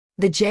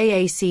The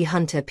JAC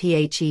Hunter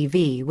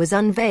PHEV was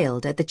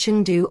unveiled at the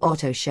Chengdu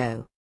Auto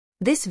Show.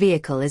 This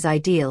vehicle is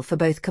ideal for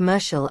both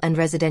commercial and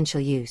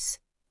residential use,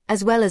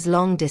 as well as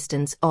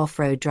long-distance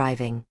off-road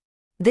driving.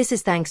 This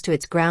is thanks to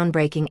its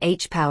groundbreaking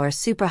H-Power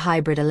super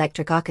hybrid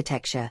electric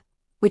architecture,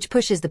 which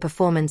pushes the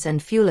performance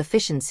and fuel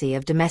efficiency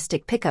of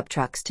domestic pickup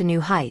trucks to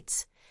new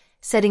heights,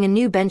 setting a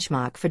new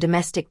benchmark for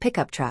domestic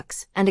pickup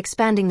trucks and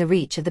expanding the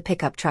reach of the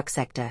pickup truck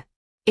sector.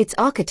 Its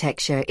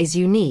architecture is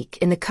unique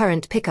in the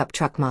current pickup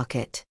truck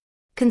market.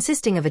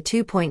 Consisting of a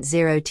 2.0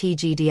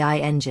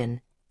 TGDI engine,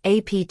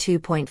 AP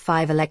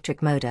 2.5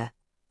 electric motor,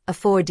 a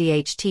 4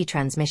 DHT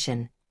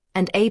transmission,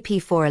 and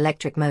AP4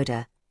 electric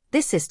motor,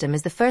 this system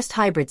is the first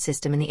hybrid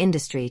system in the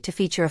industry to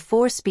feature a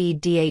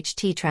 4-speed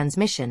DHT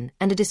transmission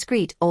and a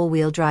discrete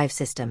all-wheel drive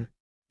system.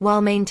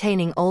 While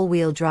maintaining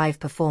all-wheel drive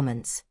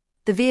performance,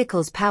 the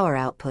vehicle's power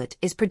output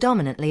is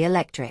predominantly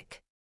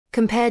electric.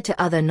 Compared to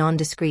other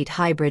non-discrete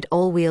hybrid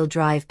all-wheel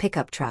drive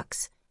pickup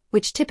trucks,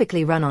 which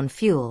typically run on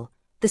fuel,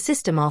 the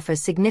system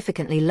offers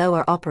significantly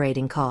lower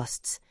operating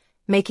costs,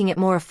 making it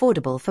more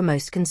affordable for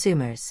most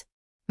consumers.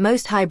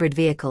 Most hybrid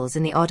vehicles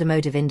in the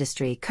automotive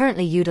industry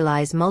currently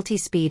utilize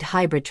multi-speed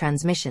hybrid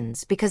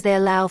transmissions because they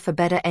allow for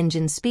better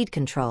engine speed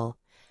control,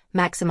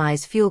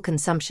 maximize fuel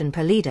consumption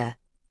per liter,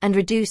 and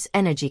reduce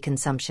energy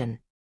consumption.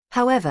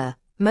 However,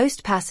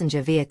 most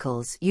passenger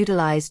vehicles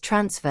utilize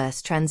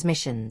transverse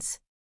transmissions.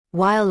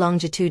 While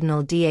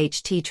longitudinal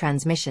DHT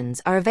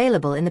transmissions are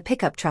available in the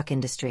pickup truck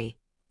industry,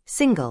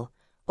 single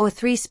or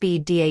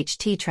 3-speed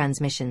DHT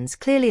transmissions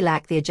clearly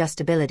lack the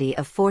adjustability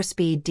of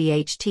 4-speed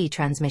DHT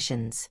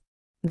transmissions.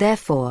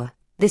 Therefore,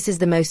 this is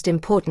the most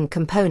important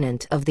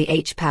component of the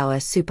H-Power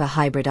super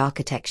hybrid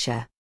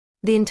architecture.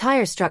 The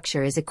entire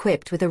structure is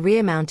equipped with a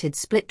rear-mounted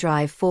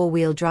split-drive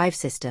 4-wheel drive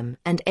system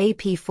and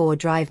AP4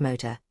 drive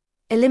motor,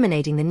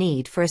 eliminating the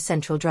need for a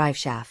central drive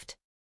shaft.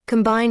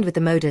 Combined with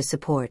the motor's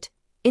support,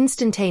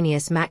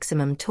 instantaneous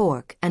maximum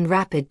torque and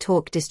rapid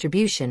torque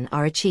distribution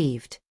are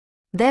achieved.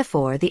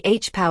 Therefore, the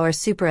H-Power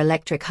super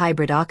electric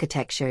hybrid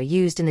architecture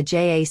used in the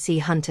JAC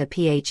Hunter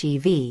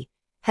PHEV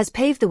has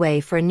paved the way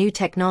for a new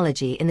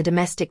technology in the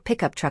domestic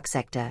pickup truck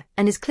sector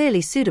and is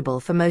clearly suitable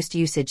for most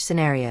usage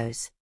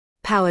scenarios.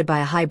 Powered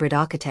by a hybrid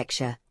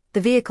architecture, the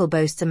vehicle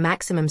boasts a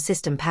maximum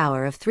system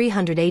power of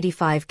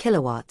 385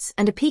 kilowatts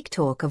and a peak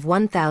torque of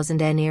 1000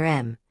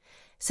 Nm,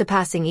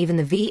 surpassing even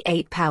the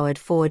V8-powered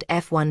Ford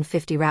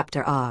F-150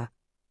 Raptor R,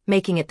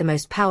 making it the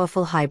most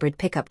powerful hybrid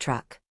pickup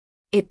truck.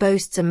 It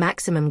boasts a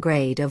maximum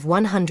grade of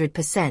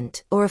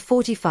 100% or a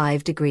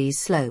 45 degrees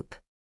slope.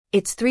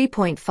 Its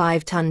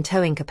 3.5-ton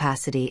towing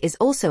capacity is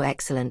also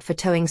excellent for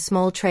towing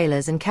small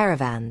trailers and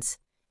caravans,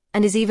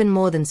 and is even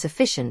more than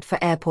sufficient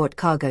for airport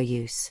cargo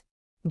use.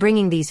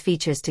 Bringing these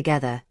features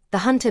together, the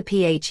Hunter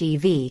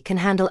PHEV can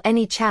handle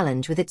any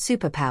challenge with its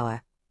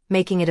superpower,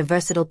 making it a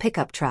versatile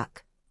pickup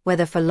truck,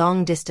 whether for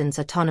long-distance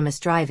autonomous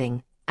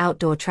driving,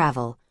 outdoor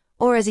travel,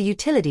 or as a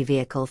utility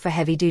vehicle for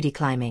heavy-duty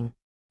climbing.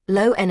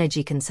 Low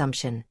energy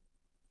consumption.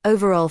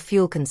 Overall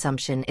fuel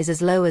consumption is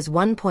as low as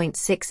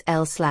 1.6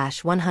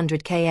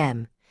 L/100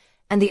 km,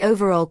 and the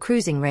overall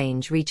cruising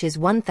range reaches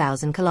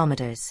 1,000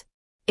 kilometers.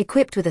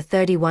 Equipped with a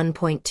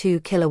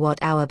 31.2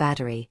 kilowatt-hour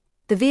battery,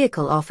 the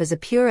vehicle offers a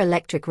pure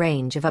electric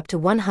range of up to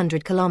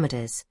 100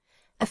 kilometers,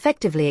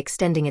 effectively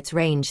extending its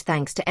range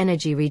thanks to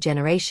energy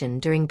regeneration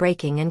during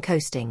braking and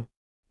coasting.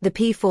 The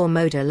P4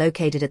 motor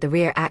located at the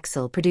rear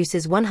axle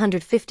produces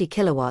 150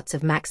 kilowatts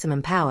of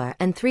maximum power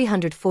and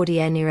 340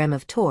 Nm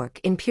of torque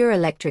in pure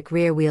electric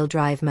rear-wheel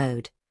drive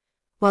mode,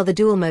 while the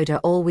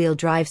dual-motor all-wheel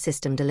drive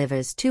system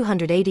delivers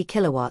 280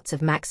 kilowatts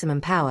of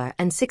maximum power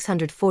and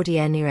 640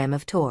 Nm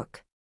of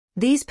torque.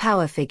 These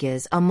power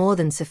figures are more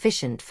than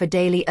sufficient for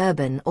daily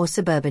urban or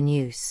suburban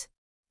use.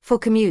 For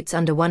commutes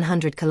under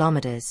 100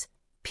 kilometers,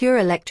 pure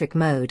electric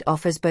mode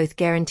offers both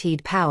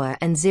guaranteed power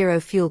and zero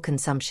fuel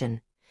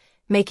consumption,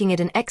 making it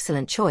an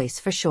excellent choice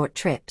for short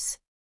trips.